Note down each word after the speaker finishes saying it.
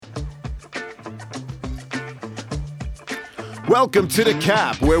Welcome to The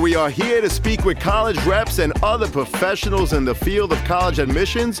Cap, where we are here to speak with college reps and other professionals in the field of college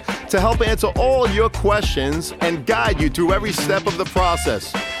admissions to help answer all your questions and guide you through every step of the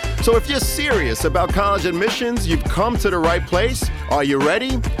process. So if you're serious about college admissions, you've come to the right place. Are you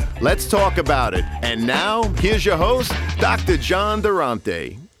ready? Let's talk about it. And now, here's your host, Dr. John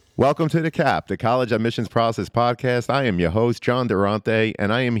Durante. Welcome to The Cap, the College Admissions Process Podcast. I am your host, John Durante,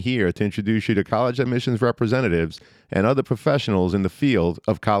 and I am here to introduce you to college admissions representatives and other professionals in the field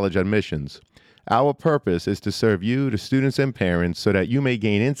of college admissions. Our purpose is to serve you, the students and parents, so that you may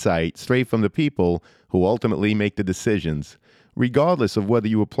gain insight straight from the people who ultimately make the decisions. Regardless of whether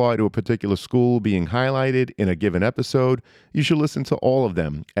you apply to a particular school being highlighted in a given episode, you should listen to all of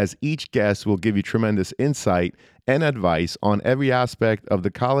them, as each guest will give you tremendous insight and advice on every aspect of the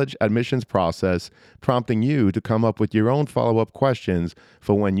college admissions process, prompting you to come up with your own follow-up questions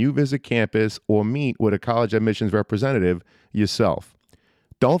for when you visit campus or meet with a college admissions representative yourself.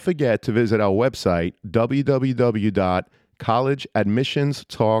 Don't forget to visit our website,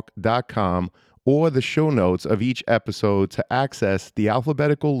 www.collegeadmissionstalk.com, or the show notes of each episode to access the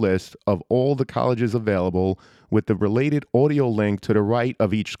alphabetical list of all the colleges available with the related audio link to the right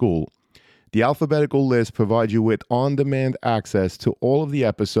of each school. The alphabetical list provides you with on-demand access to all of the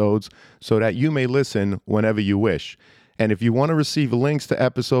episodes so that you may listen whenever you wish. And if you want to receive links to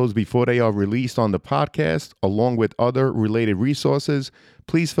episodes before they are released on the podcast, along with other related resources,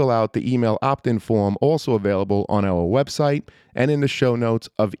 please fill out the email opt-in form also available on our website and in the show notes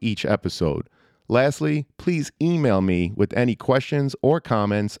of each episode. Lastly, please email me with any questions or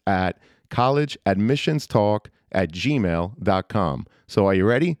comments at collegeadmissionstalk@gmail.com. So are you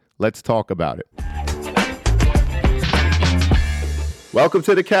ready? Let's talk about it. Welcome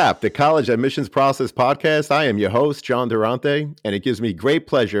to The Cap, the College Admissions Process Podcast. I am your host, John Durante, and it gives me great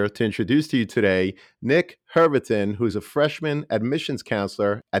pleasure to introduce to you today Nick Hervatin, who's a freshman admissions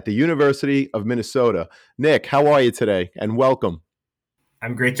counselor at the University of Minnesota. Nick, how are you today? And welcome.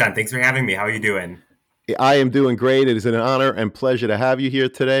 I'm great, John. Thanks for having me. How are you doing? I am doing great. It is an honor and pleasure to have you here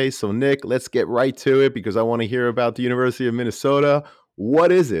today. So, Nick, let's get right to it because I want to hear about the University of Minnesota.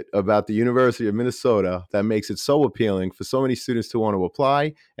 What is it about the University of Minnesota that makes it so appealing for so many students to want to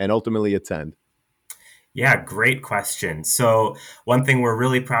apply and ultimately attend? Yeah, great question. So one thing we're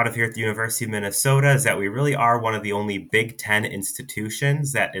really proud of here at the University of Minnesota is that we really are one of the only Big Ten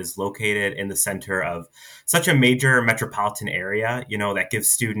institutions that is located in the center of such a major metropolitan area, that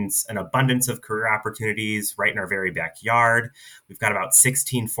gives students an abundance of career opportunities right in our very backyard. We've got about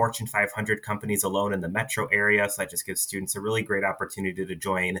 16 Fortune 500 companies alone in the metro area, so that just gives students a really great opportunity to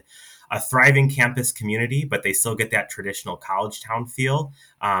join a thriving campus community, but they still get that traditional college town feel,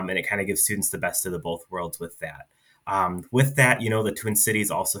 and it kind of gives students the best of the both worlds with that. The Twin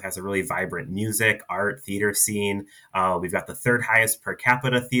Cities also has a really vibrant music, art, theater scene. We've got the third highest per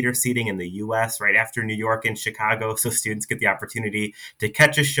capita theater seating in the U.S., right after New York and Chicago. So students get the opportunity to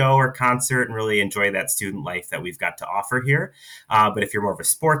catch a show or concert and really enjoy that student life that we've got to offer here. But if you're more of a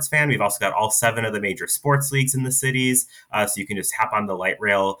sports fan, we've also got all 7 of the major sports leagues in the cities. So you can just hop on the light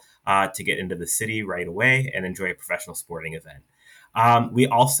rail to get into the city right away and enjoy a professional sporting event. We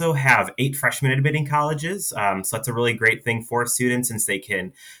also have 8 freshman admitting colleges. So that's a really great thing for students since they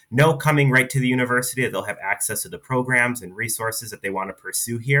can know coming right to the university that they'll have access to the programs and resources that they want to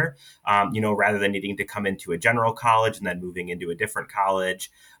pursue here, rather than needing to come into a general college and then moving into a different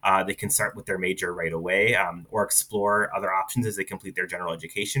college. They can start with their major right away or explore other options as they complete their general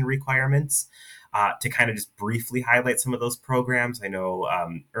education requirements. To kind of just briefly highlight some of those programs. I know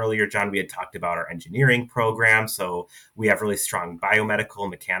earlier, John, we had talked about our engineering program. So we have really strong biomedical,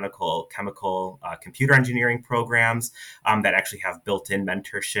 mechanical, chemical, computer engineering programs that actually have built-in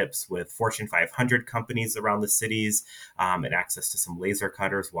mentorships with Fortune 500 companies around the cities and access to some laser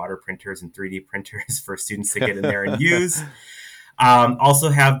cutters, water printers, and 3D printers for students to get in there and use. Also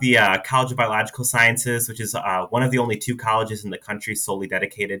have the College of Biological Sciences, which is one of the only 2 colleges in the country solely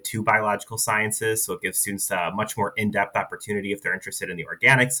dedicated to biological sciences. So it gives students a much more in-depth opportunity if they're interested in the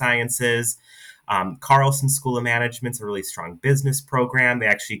organic sciences. Carlson School of Management is a really strong business program. They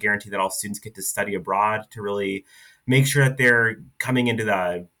actually guarantee that all students get to study abroad to really make sure that they're coming into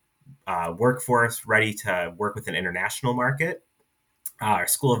the workforce ready to work with an international market. Our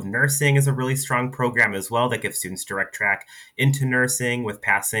School of Nursing is a really strong program as well that gives students direct track into nursing with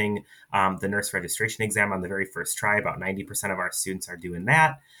passing the nurse registration exam on the very first try. About 90% of our students are doing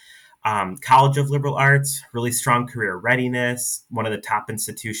that. College of Liberal Arts, really strong career readiness, one of the top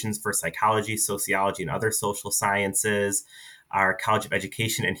institutions for psychology, sociology, and other social sciences. Our College of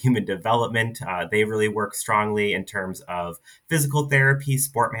Education and Human Development, they really work strongly in terms of physical therapy,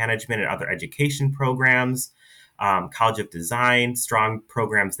 sport management, and other education programs. College of Design, strong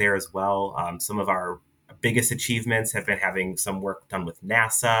programs there as well. Some of our biggest achievements have been having some work done with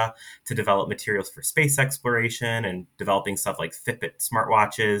NASA to develop materials for space exploration and developing stuff like Fitbit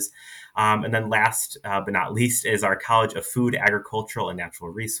smartwatches. And then last but not least is our College of Food, Agricultural, and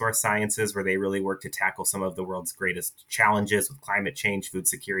Natural Resource Sciences, where they really work to tackle some of the world's greatest challenges with climate change, food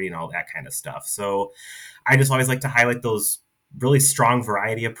security, and all that kind of stuff. So I just always like to highlight those really strong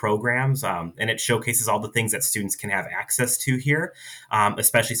variety of programs, and it showcases all the things that students can have access to here,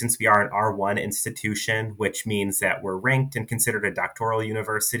 especially since we are an R1 institution, which means that we're ranked and considered a doctoral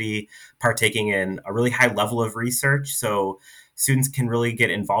university, partaking in a really high level of research. So students can really get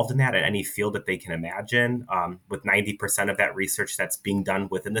involved in that at any field that they can imagine, with 90% of that research that's being done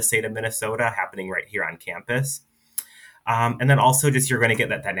within the state of Minnesota happening right here on campus. And then also just you're going to get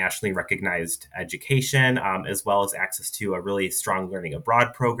that nationally recognized education, as well as access to a really strong learning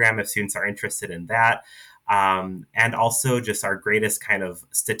abroad program if students are interested in that. And also just our greatest kind of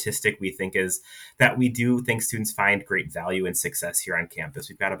statistic we think is that we do think students find great value and success here on campus.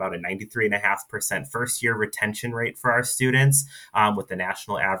 We've got about a 93.5% first year retention rate for our students, with the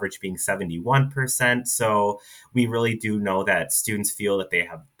national average being 71%. So we really do know that students feel that they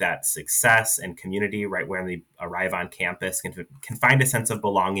have that success and community right when they arrive on campus, can find a sense of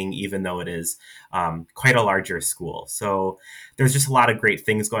belonging, even though it is quite a larger school. So there's just a lot of great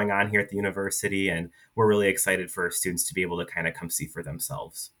things going on here at the university, and we're really excited for students to be able to kind of come see for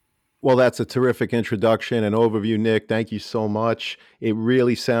themselves. Well, that's a terrific introduction and overview, Nick. Thank you so much. It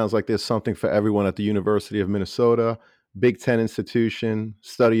really sounds like there's something for everyone at the University of Minnesota. Big Ten institution,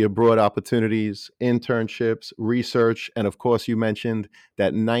 study abroad opportunities, internships, research, and of course, you mentioned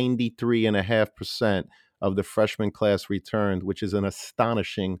that 93.5% of the freshman class returned, which is an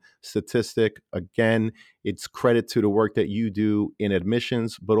astonishing statistic. Again, it's credit to the work that you do in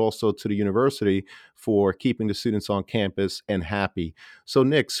admissions, but also to the university for keeping the students on campus and happy. So,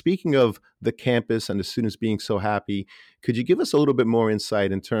 Nick, speaking of the campus and the students being so happy, could you give us a little bit more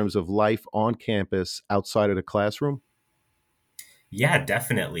insight in terms of life on campus outside of the classroom? Yeah,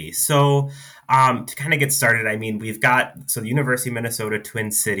 definitely. So, to kind of get started, I mean, the University of Minnesota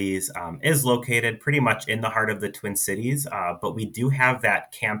Twin Cities is located pretty much in the heart of the Twin Cities, but we do have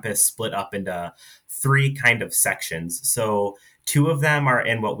that campus split up into three kind of sections. So, two of them are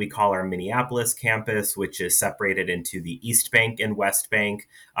in what we call our Minneapolis campus, which is separated into the East Bank and West Bank,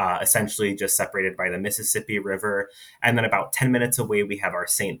 essentially just separated by the Mississippi River. And then about 10 minutes away, we have our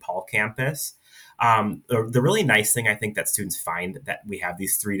St. Paul campus. The really nice thing I think that students find that we have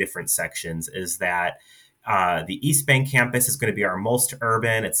these three different sections is that the East Bank campus is going to be our most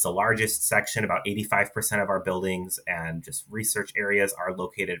urban. It's the largest section. About 85% of our buildings and just research areas are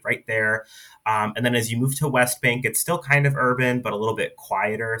located right there. And then as you move to West Bank, it's still kind of urban, but a little bit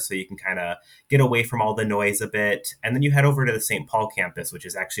quieter. So you can kind of get away from all the noise a bit. And then you head over to the St. Paul campus, which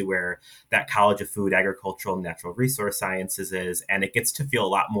is actually where that College of Food, Agricultural, and Natural Resource Sciences is. And it gets to feel a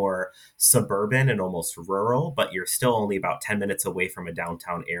lot more suburban and almost rural, but you're still only about 10 minutes away from a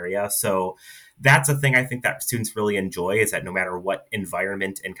downtown area. So that's a thing I think that students really enjoy, is that no matter what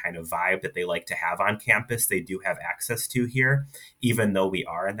environment and kind of vibe that they like to have on campus, they do have access to here, even though we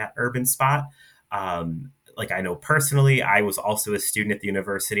are in that urban spot. Like I know personally, I was also a student at the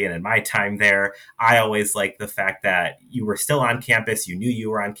university, and in my time there, I always liked the fact that you were still on campus, you knew you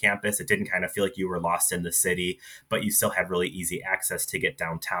were on campus. It didn't kind of feel like you were lost in the city, but you still had really easy access to get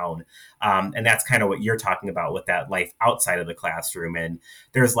downtown. And that's kind of what you're talking about with that life outside of the classroom. And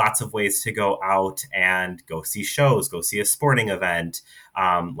there's lots of ways to go out and go see shows, go see a sporting event.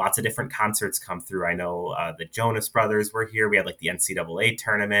 Lots of different concerts come through. I know the Jonas Brothers were here. We had like the NCAA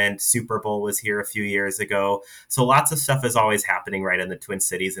tournament. Super Bowl was here a few years ago. So lots of stuff is always happening right in the Twin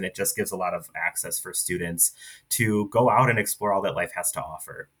Cities, and it just gives a lot of access for students to go out and explore all that life has to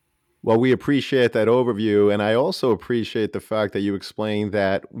offer. Well, we appreciate that overview. And I also appreciate the fact that you explained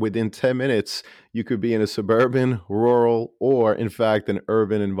that within 10 minutes, you could be in a suburban, rural, or in fact, an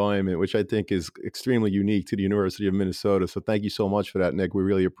urban environment, which I think is extremely unique to the University of Minnesota. So thank you so much for that, Nick. We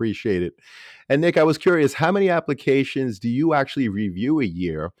really appreciate it. And Nick, I was curious, how many applications do you actually review a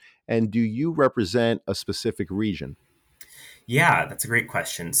year? And do you represent a specific region? Yeah, that's a great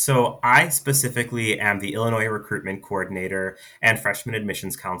question. So, I specifically am the Illinois recruitment coordinator and freshman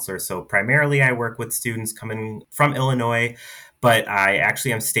admissions counselor. So, primarily, I work with students coming from Illinois, but I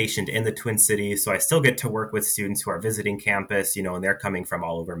actually am stationed in the Twin Cities. So, I still get to work with students who are visiting campus, and they're coming from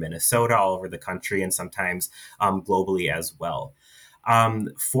all over Minnesota, all over the country, and sometimes globally as well.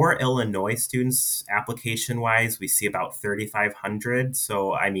 For Illinois students, application wise, we see about 3,500.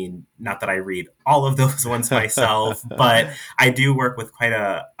 So, I mean, not that I read all of those ones myself, but I do work with quite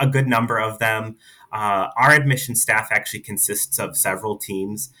a good number of them. Our admission staff actually consists of several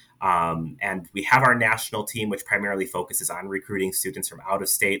teams. And we have our national team, which primarily focuses on recruiting students from out of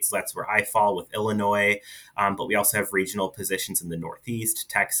state. So that's where I fall with Illinois. But we also have regional positions in the Northeast,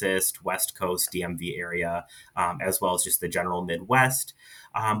 Texas, West Coast, DMV area, as well as just the general Midwest.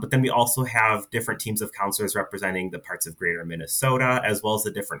 But then we also have different teams of counselors representing the parts of greater Minnesota, as well as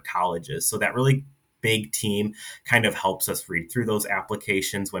the different colleges. So that really big team kind of helps us read through those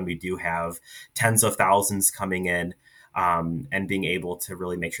applications when we do have tens of thousands coming in, and being able to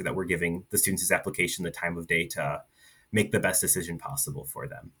really make sure that we're giving the students' application the time of day to make the best decision possible for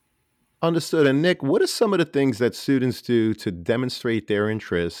them. Understood. And Nick, what are some of the things that students do to demonstrate their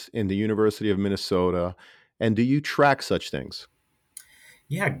interest in the University of Minnesota? And do you track such things?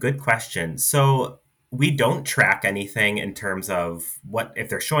 Yeah, good question. So we don't track anything in terms of what if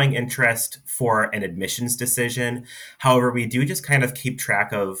they're showing interest for an admissions decision. However, we do just kind of keep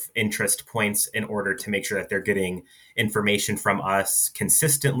track of interest points in order to make sure that they're getting information from us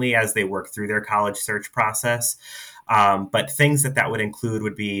consistently as they work through their college search process. But things that would include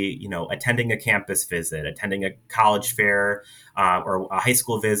would be, attending a campus visit, attending a college fair, or a high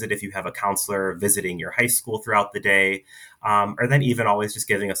school visit if you have a counselor visiting your high school throughout the day, or then even always just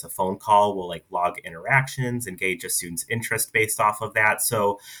giving us a phone call. We'll like log interactions and gauge a student's interest based off of that.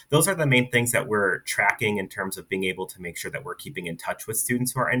 So those are the main things that we're tracking in terms of being able to make sure that we're keeping in touch with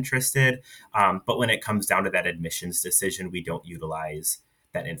students who are interested. But when it comes down to that admissions decision, we don't utilize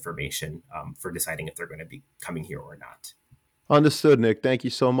that information for deciding if they're going to be coming here or not. Understood, Nick. Thank you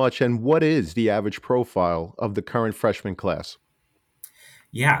so much. And what is the average profile of the current freshman class?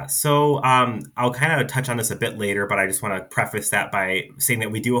 Yeah, so I'll kind of touch on this a bit later, but I just want to preface that by saying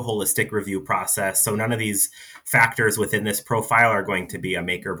that we do a holistic review process. So none of these factors within this profile are going to be a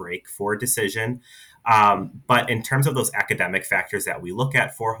make or break for a decision. But in terms of those academic factors that we look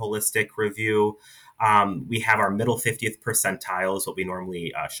at for holistic review, we have our middle 50th percentile is what we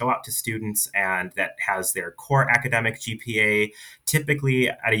normally show out to students, and that has their core academic GPA, typically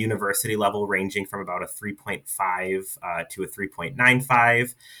at a university level ranging from about a 3.5 to a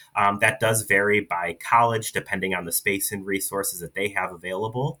 3.95. That does vary by college depending on the space and resources that they have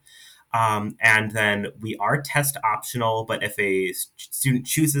available. And then we are test optional, but if a student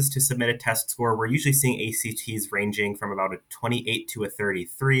chooses to submit a test score, we're usually seeing ACTs ranging from about a 28 to a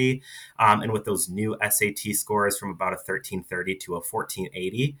 33. And with those new SAT scores from about a 1330 to a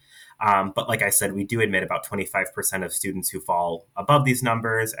 1480. But like I said, we do admit about 25% of students who fall above these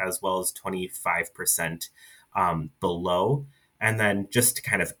numbers, as well as 25% below. And then just to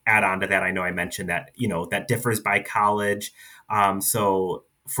kind of add on to that, I know I mentioned that, that differs by college. So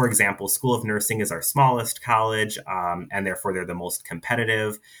for example, School of Nursing is our smallest college, and therefore they're the most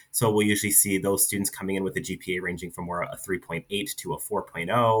competitive. So we'll usually see those students coming in with a GPA ranging from more a 3.8 to a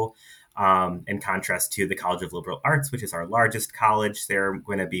 4.0. In contrast to the College of Liberal Arts, which is our largest college, they're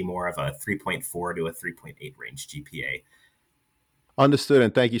going to be more of a 3.4 to a 3.8 range GPA. Understood.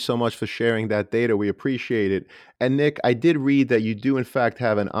 And thank you so much for sharing that data. We appreciate it. And Nick, I did read that you do, in fact,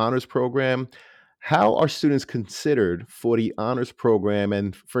 have an honors program. How are students considered for the honors program?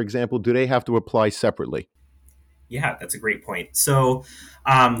 And for example, do they have to apply separately? Yeah, that's a great point. So,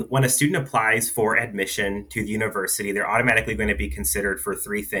 when a student applies for admission to the university, they're automatically going to be considered for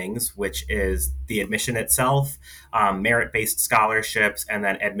three things, which is the admission itself, merit based scholarships, and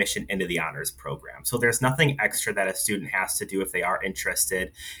then admission into the honors program. So, there's nothing extra that a student has to do if they are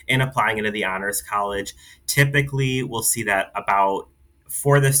interested in applying into the honors college. Typically, we'll see that about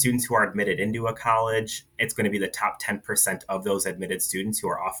for the students who are admitted into a college, it's going to be the top 10% of those admitted students who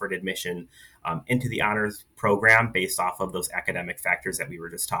are offered admission into the honors program based off of those academic factors that we were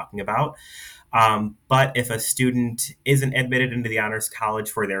just talking about. But if a student isn't admitted into the honors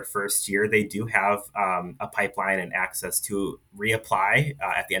college for their first year, they do have a pipeline and access to reapply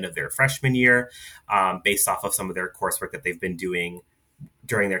at the end of their freshman year based off of some of their coursework that they've been doing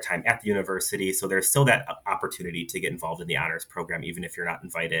during their time at the university. So there's still that opportunity to get involved in the honors program, even if you're not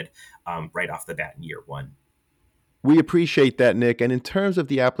invited right off the bat in year one. We appreciate that, Nick. And in terms of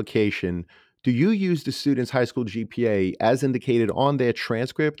the application, do you use the student's high school GPA as indicated on their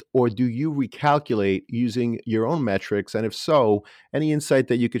transcript, or do you recalculate using your own metrics? And if so, any insight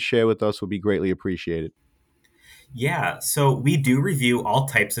that you could share with us would be greatly appreciated. Yeah, so we do review all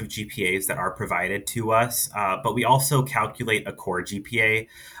types of GPAs that are provided to us, but we also calculate a core GPA.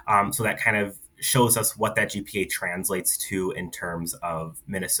 So that kind of shows us what that GPA translates to in terms of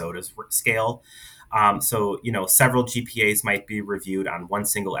Minnesota's scale. Several GPAs might be reviewed on one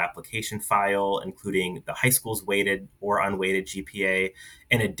single application file, including the high school's weighted or unweighted GPA,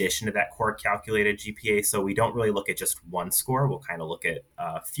 in addition to that core calculated GPA. So we don't really look at just one score. We'll kind of look at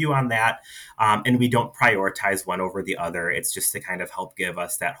a few on that. And we don't prioritize one over the other. It's just to kind of help give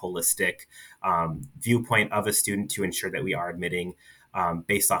us that holistic viewpoint of a student to ensure that we are admitting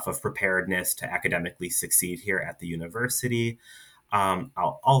based off of preparedness to academically succeed here at the university.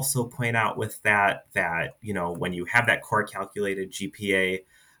 I'll also point out with that, when you have that core calculated GPA,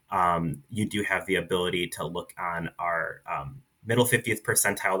 you do have the ability to look on our middle 50th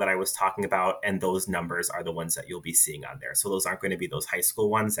percentile that I was talking about, and those numbers are the ones that you'll be seeing on there. So those aren't going to be those high school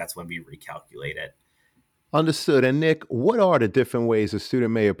ones. That's when we recalculate it. Understood. And Nick, what are the different ways a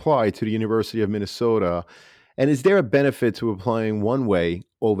student may apply to the University of Minnesota? And is there a benefit to applying one way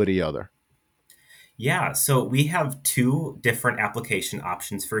over the other? Yeah, so we have two different application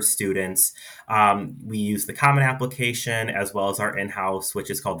options for students. We use the common application as well as our in-house, which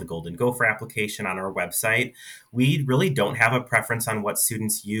is called the Golden Gopher application on our website. We really don't have a preference on what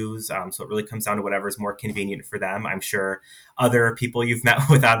students use, so it really comes down to whatever is more convenient for them. I'm sure other people you've met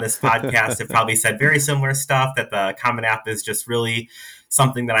with on this podcast have probably said very similar stuff, that the common app is just really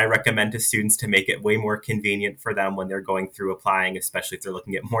something that I recommend to students to make it way more convenient for them when they're going through applying, especially if they're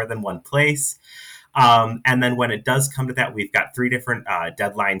looking at more than one place. And then when it does come to that, we've got three different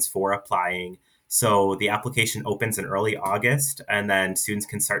deadlines for applying. So the application opens in early August, and then students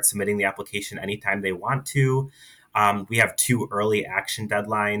can start submitting the application anytime they want to. We have two early action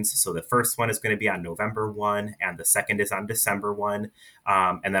deadlines. So the first one is going to be on November 1, and the second is on December 1.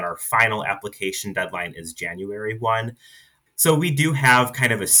 And then our final application deadline is January 1. So we do have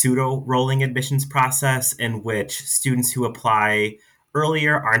kind of a pseudo rolling admissions process in which students who apply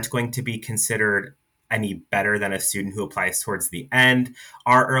earlier aren't going to be considered any better than a student who applies towards the end.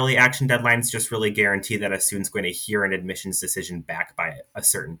 Our early action deadlines just really guarantee that a student's going to hear an admissions decision back by a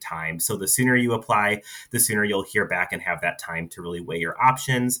certain time. So the sooner you apply, the sooner you'll hear back and have that time to really weigh your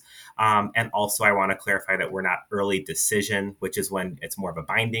options. And also, I want to clarify that we're not early decision, which is when it's more of a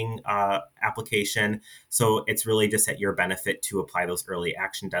binding application. So it's really just at your benefit to apply those early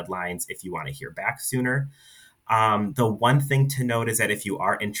action deadlines if you want to hear back sooner. The one thing to note is that if you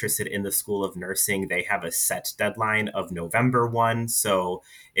are interested in the School of Nursing, they have a set deadline of November 1. So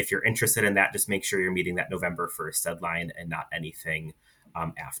if you're interested in that, just make sure you're meeting that November 1st deadline and not anything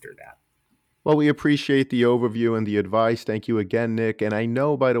after that. Well, we appreciate the overview and the advice. Thank you again, Nick. And I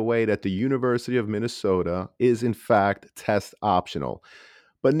know, by the way, that the University of Minnesota is, in fact, test optional.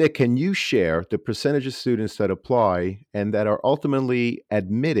 But Nick, can you share the percentage of students that apply and that are ultimately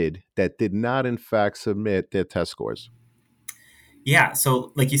admitted that did not, in fact, submit their test scores? Yeah,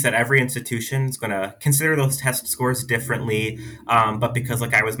 so like you said, every institution is going to consider those test scores differently. But because,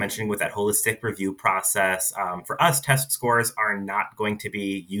 like I was mentioning with that holistic review process, for us, test scores are not going to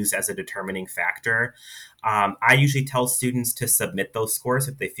be used as a determining factor. I usually tell students to submit those scores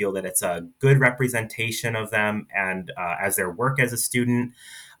if they feel that it's a good representation of them and as their work as a student.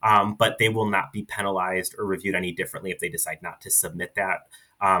 But they will not be penalized or reviewed any differently if they decide not to submit that.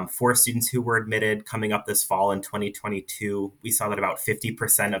 For students who were admitted coming up this fall in 2022, we saw that about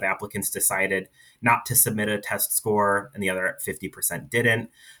 50% of applicants decided not to submit a test score, and the other 50%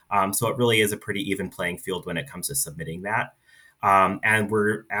 didn't. So it really is a pretty even playing field when it comes to submitting that. And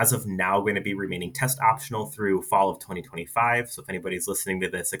we're, as of now, going to be remaining test optional through fall of 2025. So if anybody's listening to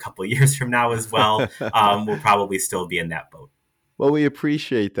this a couple of years from now as well, we'll probably still be in that boat. Well, we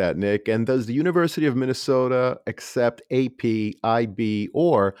appreciate that, Nick. And does the University of Minnesota accept AP, IB,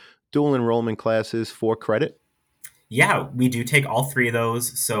 or dual enrollment classes for credit? Yeah, we do take all three of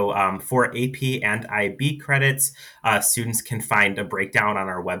those. So for AP and IB credits, students can find a breakdown on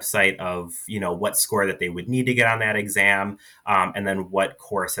our website of what score that they would need to get on that exam, and then what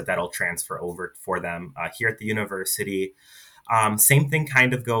course that'll transfer over for them here at the university. Same thing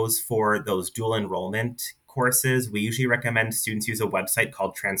kind of goes for those dual enrollment courses. We usually recommend students use a website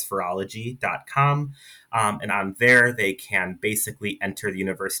called transferology.com. And on there, they can basically enter the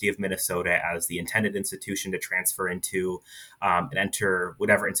University of Minnesota as the intended institution to transfer into and enter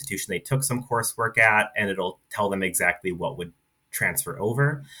whatever institution they took some coursework at, and it'll tell them exactly what would transfer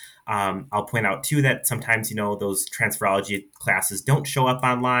over. I'll point out too that sometimes, those transferology classes don't show up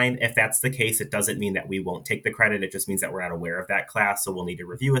online. If that's the case, it doesn't mean that we won't take the credit. It just means that we're not aware of that class. So we'll need to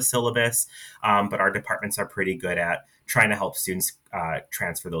review a syllabus. But our departments are pretty good at trying to help students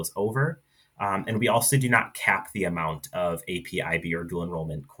transfer those over. And we also do not cap the amount of AP, IB, or dual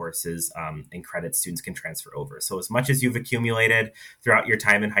enrollment courses and credits students can transfer over. So, as much as you've accumulated throughout your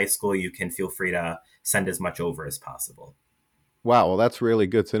time in high school, you can feel free to send as much over as possible. Wow, well, that's really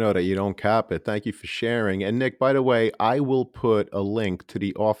good to know that you don't cap it. Thank you for sharing. And Nick, by the way, I will put a link to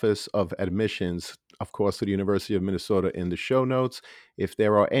the Office of Admissions, of course, to the University of Minnesota in the show notes. If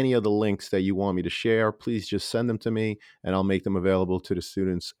there are any other links that you want me to share, please just send them to me and I'll make them available to the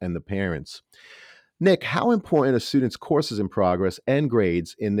students and the parents. Nick, how important are students' courses in progress and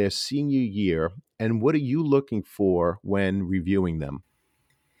grades in their senior year, and what are you looking for when reviewing them?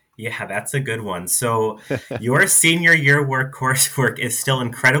 Yeah, that's a good one. So, your senior year work coursework is still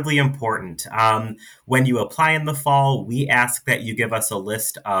incredibly important. When you apply in the fall, we ask that you give us a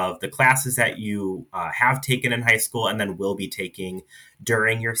list of the classes that you have taken in high school and then will be taking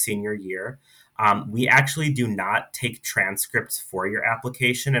during your senior year. We actually do not take transcripts for your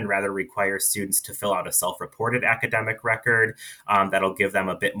application and rather require students to fill out a self reported academic record that'll give them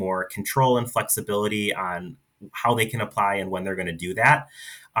a bit more control and flexibility on how they can apply and when they're going to do that.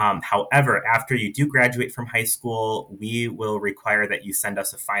 However, after you do graduate from high school, we will require that you send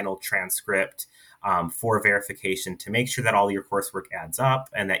us a final transcript for verification to make sure that all your coursework adds up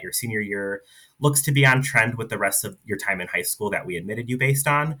and that your senior year looks to be on trend with the rest of your time in high school that we admitted you based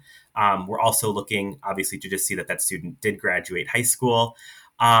on. We're also looking, obviously, to just see that that student did graduate high school.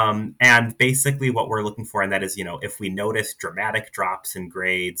 And basically, what we're looking for, and that is, if we notice dramatic drops in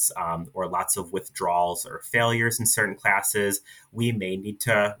grades or lots of withdrawals or failures in certain classes, we may need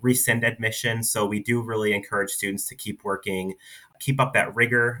to rescind admission. So we do really encourage students to keep working, keep up that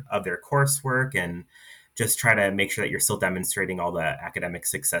rigor of their coursework, and just try to make sure that you're still demonstrating all the academic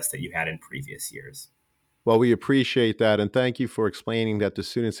success that you had in previous years. Well, we appreciate that. And thank you for explaining that the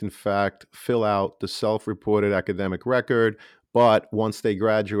students, in fact, fill out the self reported academic record. But once they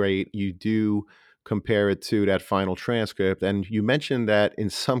graduate, you do compare it to that final transcript. And you mentioned that in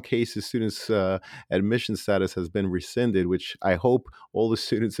some cases, students' admission status has been rescinded, which I hope all the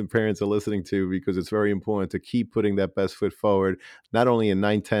students and parents are listening to because it's very important to keep putting that best foot forward, not only in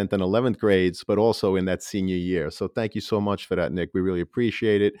ninth, 10th, and 11th grades, but also in that senior year. So thank you so much for that, Nick. We really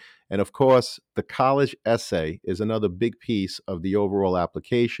appreciate it. And of course, the college essay is another big piece of the overall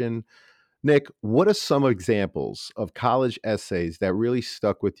application. Nick, what are some examples of college essays that really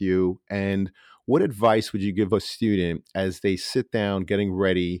stuck with you? And what advice would you give a student as they sit down getting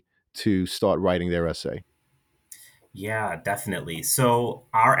ready to start writing their essay? Yeah, definitely. So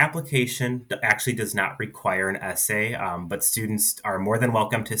our application actually does not require an essay, but students are more than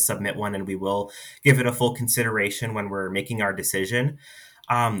welcome to submit one, and we will give it a full consideration when we're making our decision.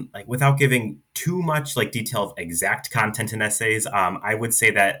 Like without giving too much like detail of exact content in essays, I would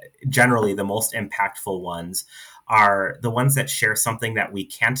say that generally the most impactful ones are the ones that share something that we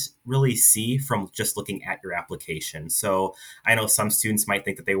can't really see from just looking at your application. So I know some students might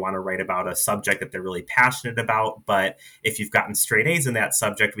think that they want to write about a subject that they're really passionate about, but if you've gotten straight A's in that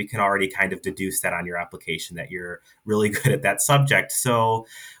subject, we can already kind of deduce that on your application that you're really good at that subject. So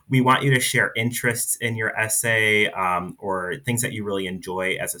we want you to share interests in your essay or things that you really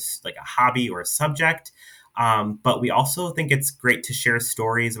enjoy as like a hobby or a subject. But we also think it's great to share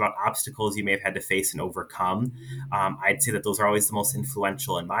stories about obstacles you may have had to face and overcome. I'd say that those are always the most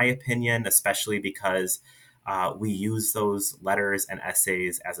influential, in my opinion, especially because we use those letters and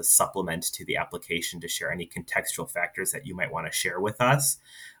essays as a supplement to the application to share any contextual factors that you might want to share with us.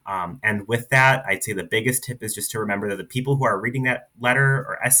 And with that, I'd say the biggest tip is just to remember that the people who are reading that letter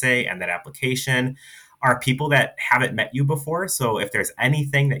or essay and that application are people that haven't met you before. So if there's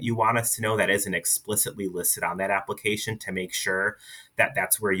anything that you want us to know that isn't explicitly listed on that application, to make sure that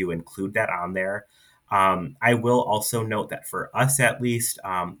that's where you include that on there. I will also note that for us, at least,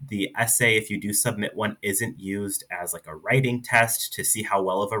 the essay, if you do submit one, isn't used as like a writing test to see how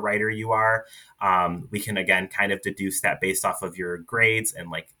well of a writer you are. We can, again, kind of deduce that based off of your grades and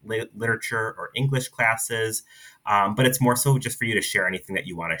like literature or English classes. But it's more so just for you to share anything that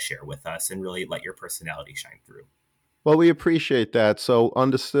you want to share with us and really let your personality shine through. Well, we appreciate that. So,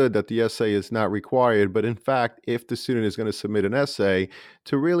 understood that the essay is not required, but in fact, if the student is going to submit an essay,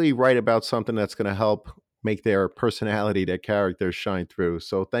 to really write about something that's going to help make their personality, their character shine through.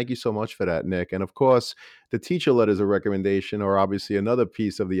 So, thank you so much for that, Nick. And of course, the teacher letters of recommendation are obviously another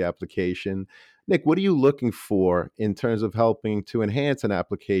piece of the application. Nick, what are you looking for in terms of helping to enhance an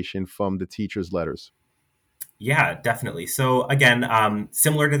application from the teacher's letters? Yeah, definitely. So again,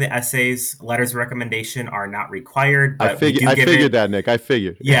 similar to the essays, letters of recommendation are not required, but we do I give figured it. that, Nick. I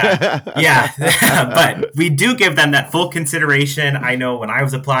figured. Yeah, yeah, but we do give them that full consideration. I know when I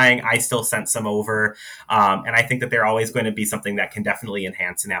was applying, I still sent some over, and I think that they're always going to be something that can definitely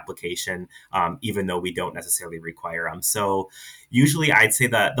enhance an application, even though we don't necessarily require them. So usually, I'd say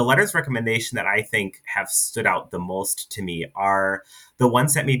the letters of recommendation that I think have stood out the most to me are the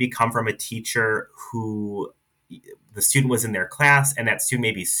ones that maybe come from a teacher who the student was in their class and that student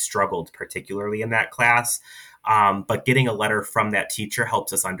maybe struggled particularly in that class. But getting a letter from that teacher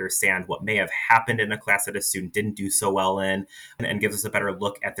helps us understand what may have happened in a class that a student didn't do so well in, and gives us a better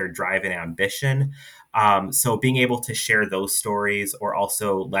look at their drive and ambition. So being able to share those stories, or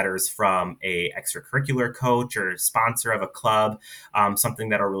also letters from a extracurricular coach or sponsor of a club, something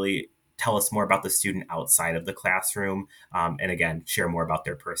that'll really tell us more about the student outside of the classroom, and again, share more about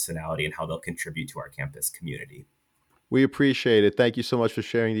their personality and how they'll contribute to our campus community. We appreciate it. Thank you so much for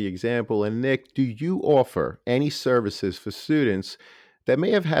sharing the example. And Nick, do you offer any services for students that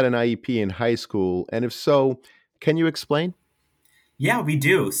may have had an IEP in high school? And if so, can you explain? Yeah, we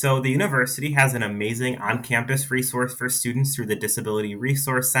do. So the university has an amazing on campus resource for students through the Disability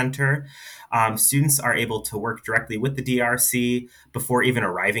Resource Center. Students are able to work directly with the DRC before even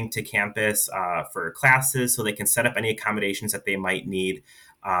arriving to campus for classes, so they can set up any accommodations that they might need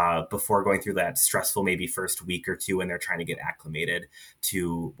before going through that stressful, maybe first week or two when they're trying to get acclimated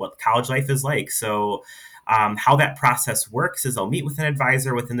to what college life is like. So, how that process works is I'll meet with an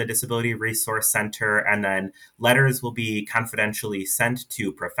advisor within the Disability Resource Center, and then letters will be confidentially sent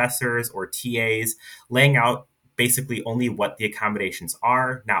to professors or TAs, laying out basically only what the accommodations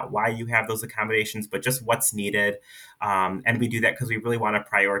are, not why you have those accommodations, but just what's needed. And we do that because we really want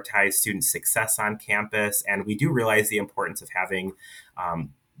to prioritize student success on campus. And we do realize the importance of having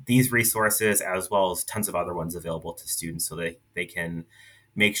these resources as well as tons of other ones available to students so they can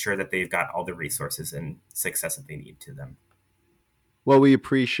make sure that they've got all the resources and success that they need to them. Well, we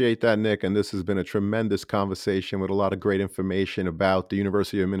appreciate that, Nick. And this has been a tremendous conversation with a lot of great information about the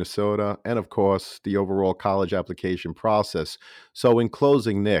University of Minnesota and, of course, the overall college application process. So, in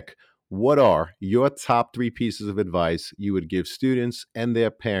closing, Nick, what are your top three pieces of advice you would give students and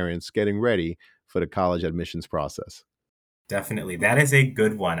their parents getting ready for the college admissions process? Definitely. That is a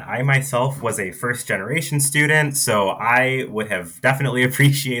good one. I myself was a first generation student, so I would have definitely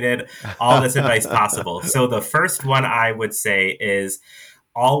appreciated all this advice possible. So, the first one I would say is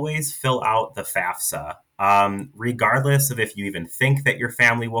always fill out the FAFSA. Regardless of if you even think that your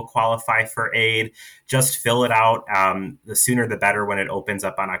family will qualify for aid, just fill it out. The sooner the better when it opens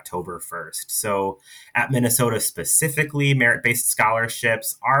up on October 1st. So, at Minnesota specifically, merit based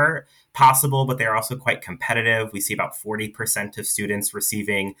scholarships are possible, but they're also quite competitive. We see about 40% of students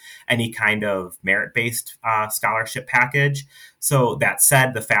receiving any kind of merit based scholarship package. So, that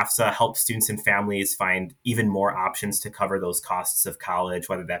said, the FAFSA helps students and families find even more options to cover those costs of college,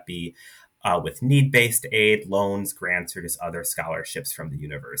 whether that be with need based aid, loans, grants, or just other scholarships from the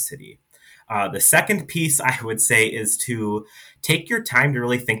university. The second piece I would say is to take your time to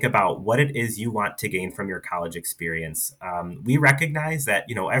really think about what it is you want to gain from your college experience. We recognize that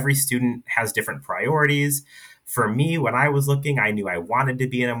every student has different priorities. For me, when I was looking, I knew I wanted to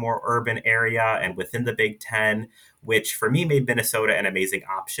be in a more urban area and within the Big Ten, which for me made Minnesota an amazing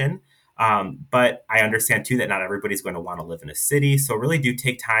option. But I understand too that not everybody's going to want to live in a city. So really do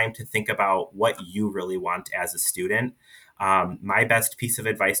take time to think about what you really want as a student. My best piece of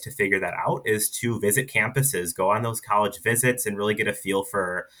advice to figure that out is to visit campuses, go on those college visits, and really get a feel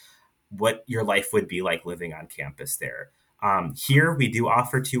for what your life would be like living on campus there. Here, we do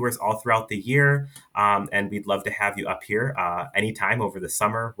offer tours all throughout the year, and we'd love to have you up here anytime over the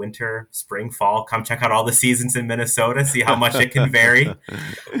summer, winter, spring, fall. Come check out all the seasons in Minnesota, see how much it can vary.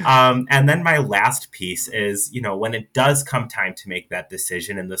 And then my last piece is, when it does come time to make that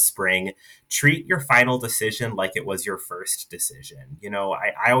decision in the spring, treat your final decision like it was your first decision.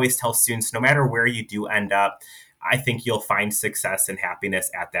 I always tell students, no matter where you do end up, I think you'll find success and happiness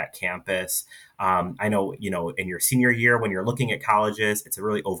at that campus. I know, in your senior year, when you're looking at colleges, it's a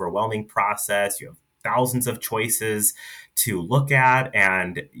really overwhelming process. You have thousands of choices to look at,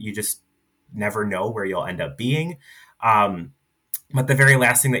 and you just never know where you'll end up being. Um, but the very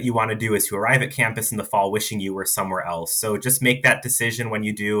last thing that you want to do is to arrive at campus in the fall wishing you were somewhere else. So just make that decision when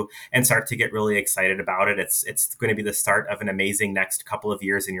you do and start to get really excited about it. It's going to be the start of an amazing next couple of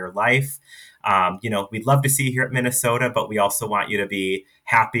years in your life. We'd love to see you here at Minnesota, but we also want you to be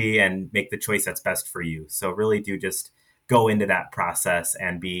happy and make the choice that's best for you. So really do just go into that process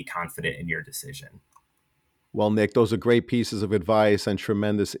and be confident in your decision. Well, Nick, those are great pieces of advice and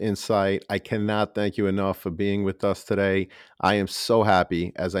tremendous insight. I cannot thank you enough for being with us today. I am so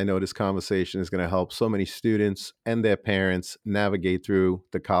happy, as I know this conversation is going to help so many students and their parents navigate through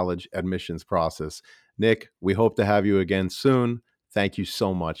the college admissions process. Nick, we hope to have you again soon. Thank you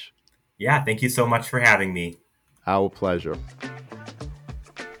so much. Yeah, thank you so much for having me. Our pleasure.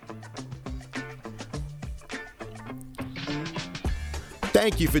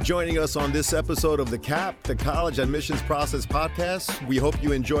 Thank you for joining us on this episode of The CAP, the College Admissions Process Podcast. We hope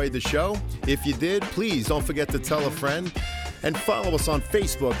you enjoyed the show. If you did, please don't forget to tell a friend and follow us on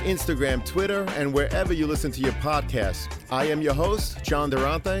Facebook, Instagram, Twitter, and wherever you listen to your podcast. I am your host, John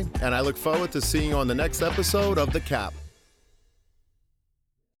Durante, and I look forward to seeing you on the next episode of The CAP.